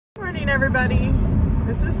Morning, everybody.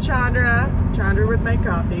 This is Chandra with my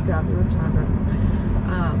coffee with Chandra.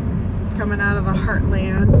 Coming out of the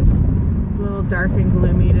heartland. It's a little dark and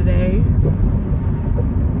gloomy today,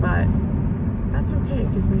 but that's okay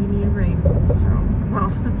because we need rain. So,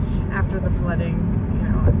 well, after the flooding, you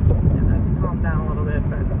know, that's calmed down a little bit,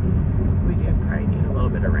 but we do probably need a little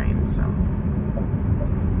bit of rain. So,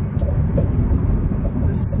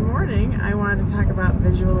 this morning I wanted to talk about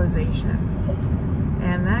visualization.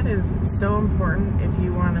 And that is so important if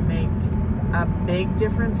you want to make a big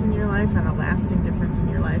difference in your life and a lasting difference in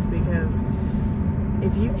your life, because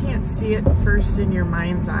if you can't see it first in your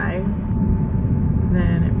mind's eye,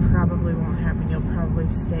 then it probably won't happen. You'll probably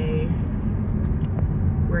stay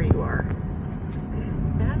where you are.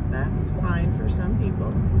 And that's fine for some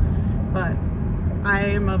people. But I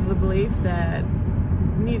am of the belief that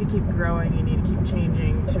you need to keep growing, you need to keep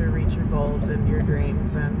changing to reach your goals and your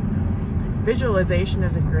dreams, and visualization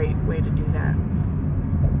is a great way to do that.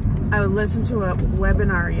 I listened to a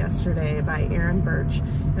webinar yesterday by Erin Birch.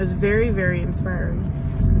 It was very, very inspiring.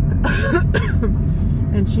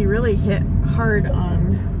 And she really hit hard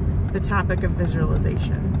on the topic of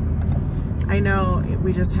visualization. I know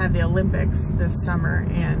we just had the Olympics this summer,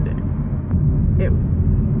 and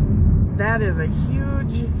that is a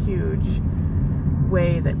huge, huge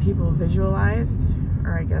way that people visualized,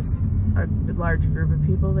 or I guess a large group of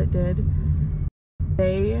people that did.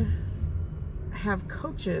 They have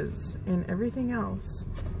coaches and everything else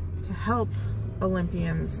to help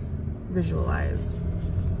Olympians visualize,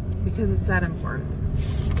 because it's that important.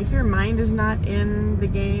 If your mind is not in the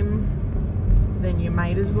game, then you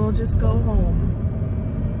might as well just go home.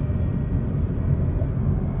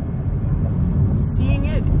 Seeing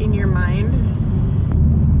it in your mind,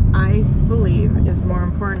 I believe, is more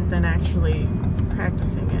important than actually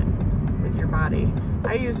practicing it with your body.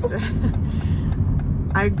 I used to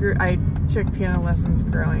I took piano lessons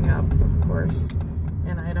growing up, of course,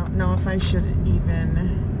 and I don't know if I should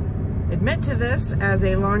even admit to this as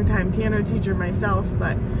a longtime piano teacher myself,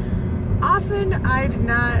 but often I did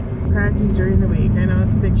not practice during the week. I know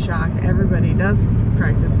it's a big shock. Everybody does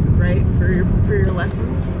practice, right, for your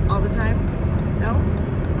lessons all the time? No?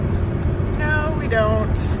 No, we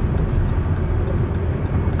don't.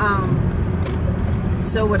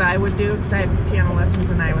 So what I would do, because I had piano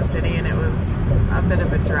lessons in Iowa City, and it was a bit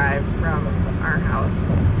of a drive from our house,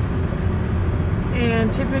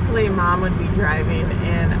 and typically Mom would be driving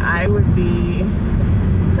and I would be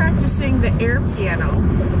practicing the air piano.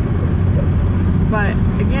 But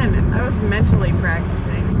again, I was mentally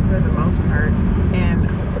practicing for the most part, and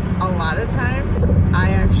a lot of times I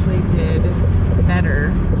actually did better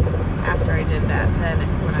after I did that than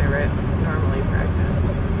when I normally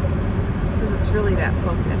practiced. Because it's really that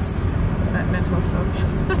focus, that mental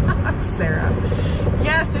focus. Sarah.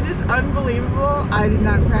 Yes, it is unbelievable. I did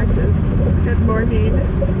not practice. Good morning.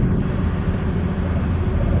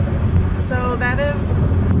 So that is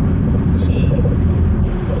key.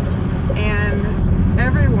 And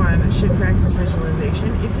everyone should practice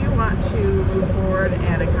visualization. If you want to move forward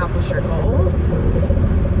and accomplish your goals,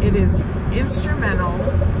 it is instrumental,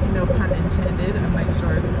 no pun intended on my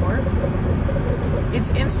story before, it's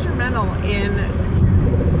instrumental in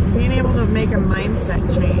being able to make a mindset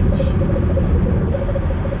change.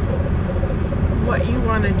 What you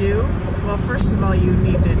want to do, well, first of all, you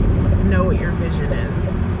need to know what your vision is.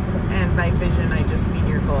 And by vision, I just mean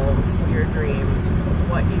your goals, your dreams,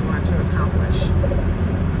 what you want to accomplish.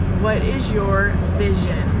 What is your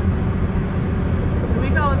vision? We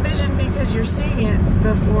call it vision because you're seeing it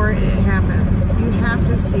before it happens. You have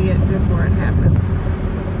to see it before it happens.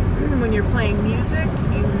 When you're playing music,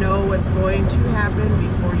 you know what's going to happen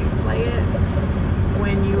before you play it.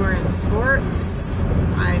 When you are in sports,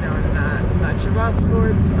 I know not much about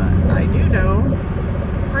sports, but I do know.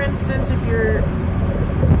 For instance, if you're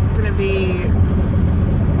going to be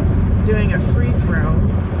doing a free throw,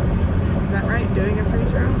 is that right? Doing a free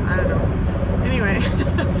throw? I don't know. Anyway,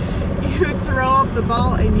 you throw up the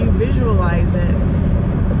ball and you visualize it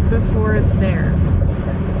before it's there.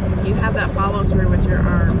 You have that follow through with your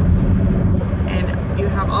arm, and you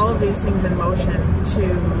have all of these things in motion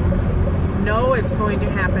to know it's going to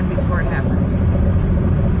happen before it happens.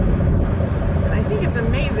 And I think it's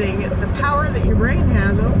amazing the power that your brain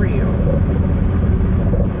has over you.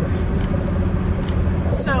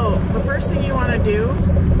 So the first thing you want to do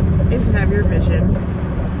is have your vision.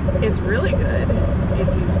 It's really good if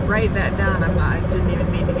you write that down. I didn't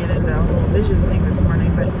even mean to get into the whole vision thing this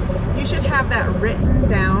morning, but you should have that written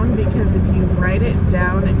down, because if you write it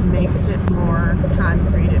down, it makes it more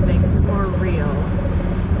concrete, it makes it more real,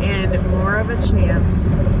 and more of a chance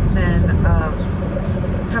then of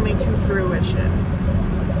coming to fruition.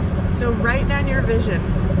 So write down your vision.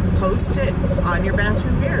 Post it on your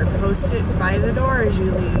bathroom mirror. Post it by the door as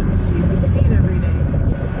you leave so you can see it every day.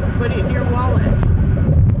 Put it in your wallet.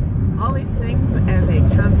 All these things as a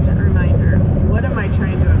constant reminder. What am I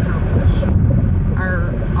trying to accomplish?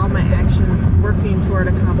 Are all my actions working toward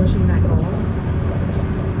accomplishing that goal?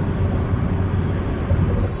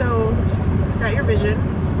 So, got your vision.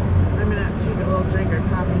 I'm going to take a little drink of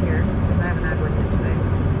coffee here because I haven't had one yet today.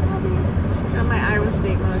 Coffee. Got my Iowa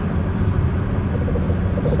State mug.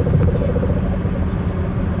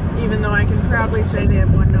 Even though I can proudly say they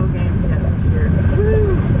have won no games yet this year.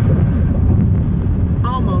 Woo!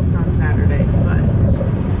 Almost on Saturday, but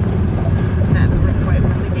that doesn't quite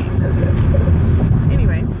win the game, does it?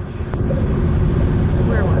 Anyway,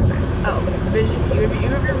 where was I? Oh, vision. You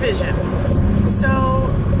have your vision. So,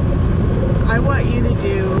 I want you to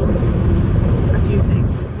do a few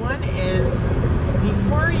things. One is,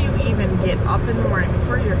 before you even get up in the morning,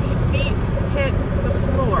 before your feet hit the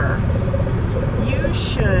floor, you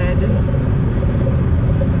should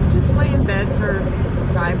just lay in bed for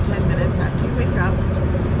 5-10 minutes after you wake up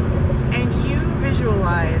and you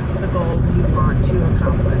visualize the goals you want to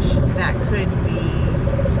accomplish. That could be,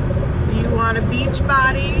 do you want a beach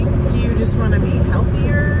body? Do you just want to be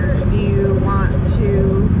healthier? Do you want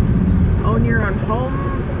to own your own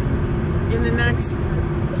home in the next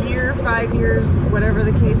year, 5 years, whatever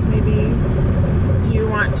the case may be? Do you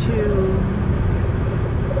want to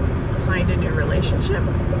find a new relationship?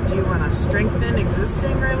 Do you want to strengthen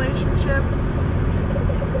existing relationship?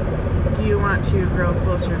 Do you want to grow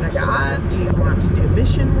closer to God? Do you want to do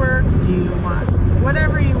mission work? Do you want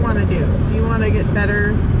whatever you want to do? Do you want to get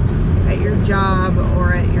better at your job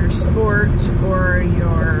or at your sport or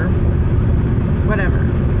your whatever?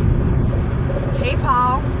 Hey,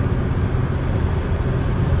 Paul.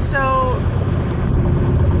 So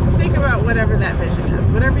think about whatever that vision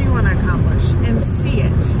is, whatever you want to accomplish, and see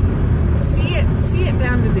it. See it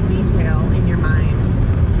down to the detail in your mind.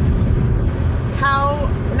 How,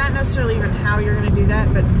 not necessarily even how you're going to do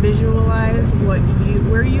that, but visualize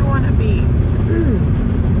where you want to be.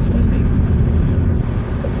 Excuse me.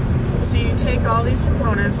 So you take all these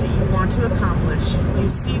components that you want to accomplish, you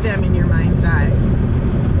see them in your mind's eye,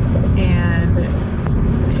 and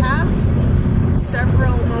have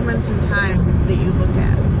several moments in time that you look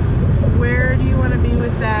at. Where do you want to be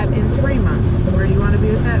with that in 3 months? Where do you want to be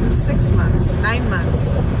with that in 6 months, 9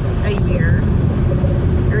 months, a year,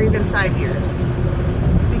 or even 5 years?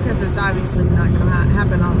 Because it's obviously not going to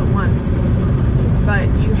happen all at once. But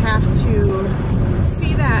you have to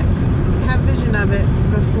see that, have vision of it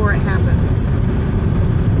before it happens.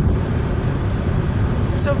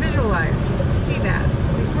 So visualize, see that,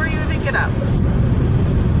 before you even get up.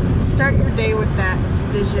 Start your day with that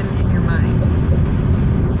vision in your mind.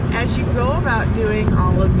 As you go about doing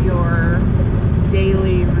all of your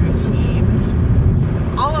daily routine,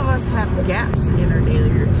 all of us have gaps in our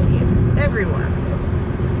daily routine. Everyone.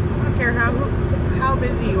 I don't care how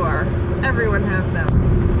busy you are. Everyone has them.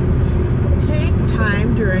 Take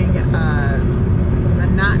time during a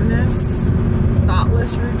monotonous,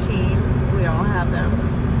 thoughtless routine. We all have them.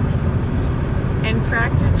 And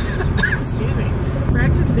practice, excuse me,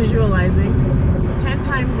 practice visualizing 10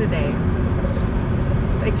 times a day.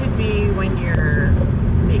 It could be when you're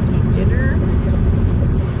making dinner.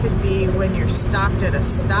 It could be when you're stopped at a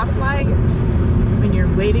stoplight, when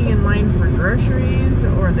you're waiting in line for groceries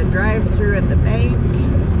or the drive-thru at the bank.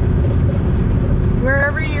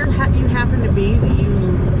 Wherever you happen to be that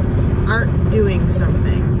you aren't doing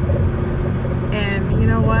something. And you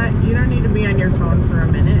know what? You don't need to be on your phone for a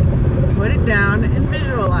minute. Put it down and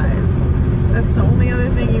visualize. That's the only other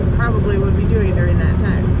thing you probably would be doing during that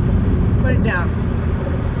time. Put it down.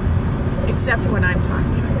 Except when I'm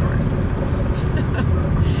talking, of course.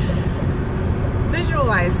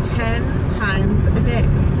 Visualize 10 times a day.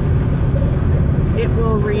 It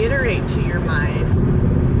will reiterate to your mind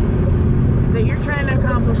that you're trying to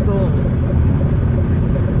accomplish goals.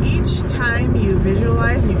 Each time you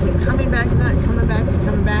visualize and you keep coming back to that, coming back and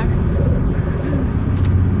coming back,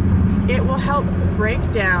 it will help break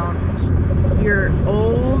down your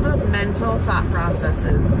old mental thought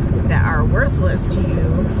processes that are worthless to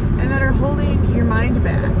you and that are holding your mind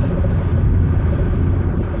back.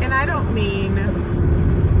 And I don't mean,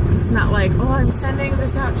 it's not like, oh, I'm sending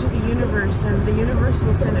this out to the universe and the universe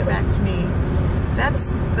will send it back to me.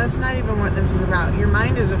 That's not even what this is about. Your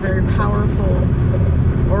mind is a very powerful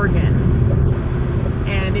organ,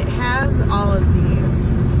 and it has all of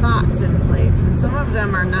these thoughts in place, and some of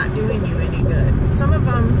them are not doing you any good. Some of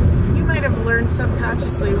them you might have learned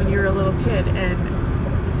subconsciously when you were a little kid,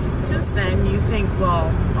 and Since then, you think,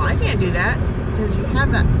 well, I can't do that, because you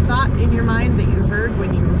have that thought in your mind that you heard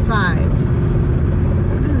when you were 5.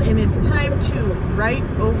 And it's time to write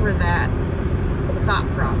over that thought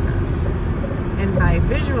process. And by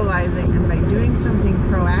visualizing and by doing something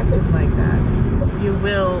proactive like that, you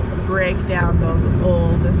will break down those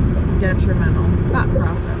old detrimental thought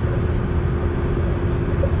processes.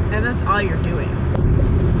 And that's all you're doing.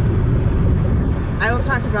 I will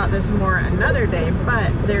talk about this more another day,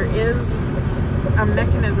 but there is a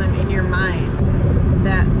mechanism in your mind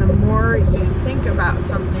that the more you think about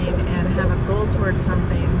something and have a goal towards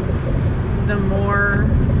something, the more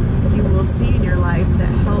you will see in your life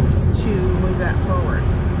that helps to move that forward.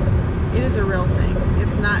 It is a real thing.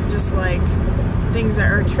 It's not just like things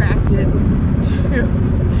that are attracted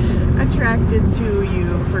to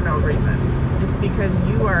you for no reason. It's because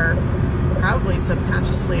you are probably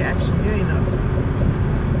subconsciously actually doing those.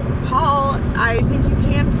 Paul, I think you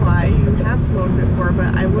can fly. You have flown before,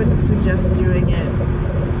 but I wouldn't suggest doing it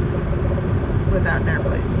without an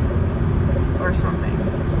airplane or something.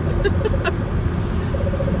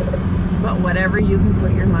 But whatever you can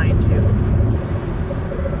put your mind to.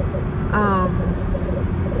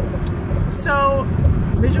 So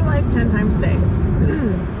visualize 10 times a day.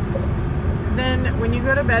 Then when you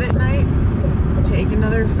go to bed at night, take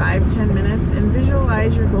another 5-10 minutes and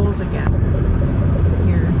visualize your goals again.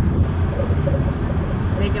 You're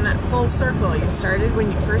making that full circle. You started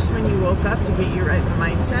when you woke up to get you right in the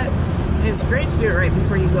mindset. And it's great to do it right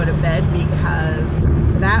before you go to bed, because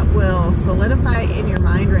that will solidify in your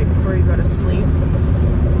mind right before you go to sleep.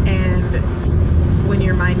 And when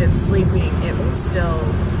your mind is sleeping, it will still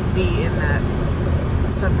be in that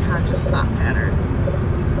subconscious thought pattern.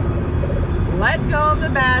 Let go of the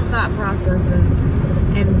bad thought processes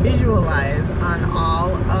and visualize on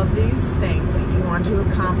all of these things that you want to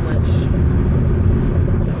accomplish.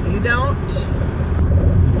 If you don't,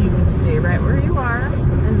 you can stay right where you are,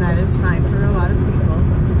 and that is fine for a lot of people.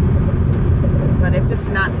 But if it's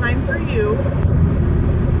not fine for you,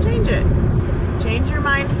 change it. Change your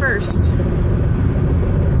mind first.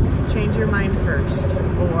 Change your mind first,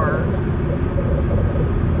 or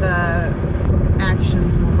the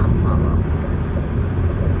actions will not follow.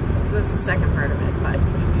 That's the second part of it, but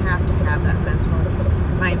you have to have that mental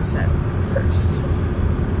mindset first.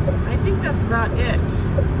 I think that's about it.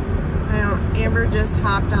 I know Amber just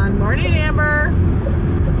hopped on. Morning, Amber!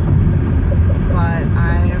 But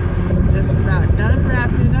I'm just about done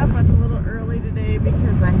wrapping it up. It's a little early today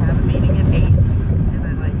because I have a meeting at 8, and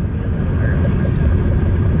I like to be a little early, so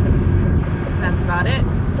that's about it.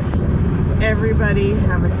 Everybody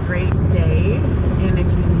have a great day, and if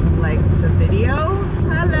you liked the video,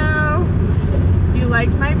 hello! If you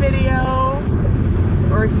liked my video,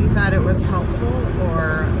 or if you thought it was helpful,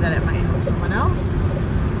 or that it might help someone else,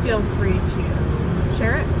 feel free to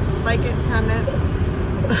share it, like it, comment.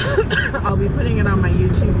 I'll be putting it on my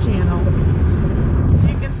YouTube channel, so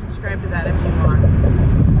you can subscribe to that if you want.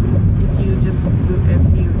 If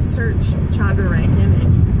you search Chondra Rankin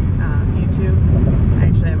in YouTube, I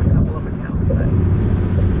actually have a couple of accounts, but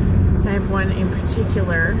I have one in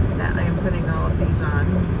particular that I am putting all of these on.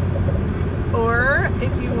 Or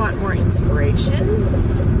if you want more inspiration,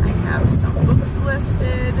 I have some books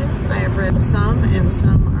listed. I have read some, and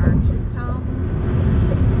some are to come.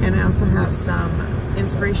 And I also have some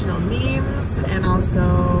inspirational memes, and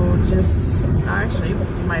also just actually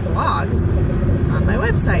my blog. It's on my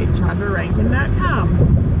website,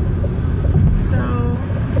 ChondraRankin.com.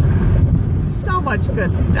 So much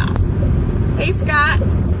good stuff. Hey, Scott.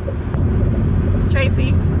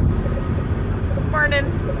 Tracy. Morning.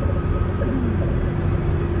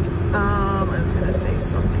 I was gonna say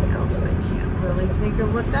something else, and I can't really think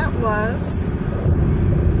of what that was.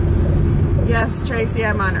 Yes, Tracy,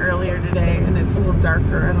 I'm on earlier today, and it's a little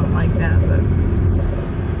darker. I don't like that, but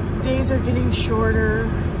days are getting shorter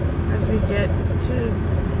as we get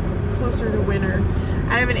closer to winter.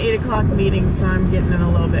 I have an 8 o'clock meeting, so I'm getting in a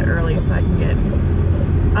little bit early so I can get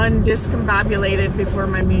undiscombobulated before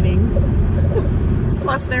my meeting.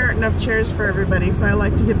 Plus, there aren't enough chairs for everybody, so I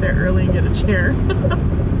like to get there early and get a chair.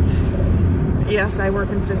 Yes, I work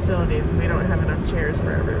in facilities, and we don't have enough chairs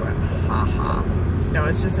for everyone. Ha ha. No,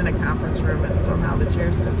 it's just in a conference room, and somehow the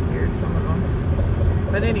chairs disappeared, some of them.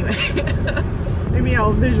 But anyway, maybe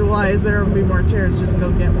I'll visualize there will be more chairs, just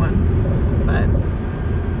go get one. But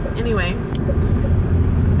anyway,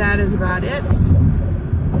 that is about it.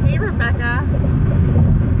 Hey, Rebecca.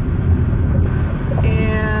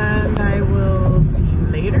 And I will see you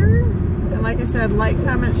later. And like I said, like,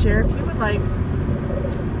 comment, share if you would like.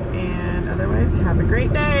 And otherwise, have a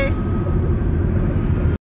great day.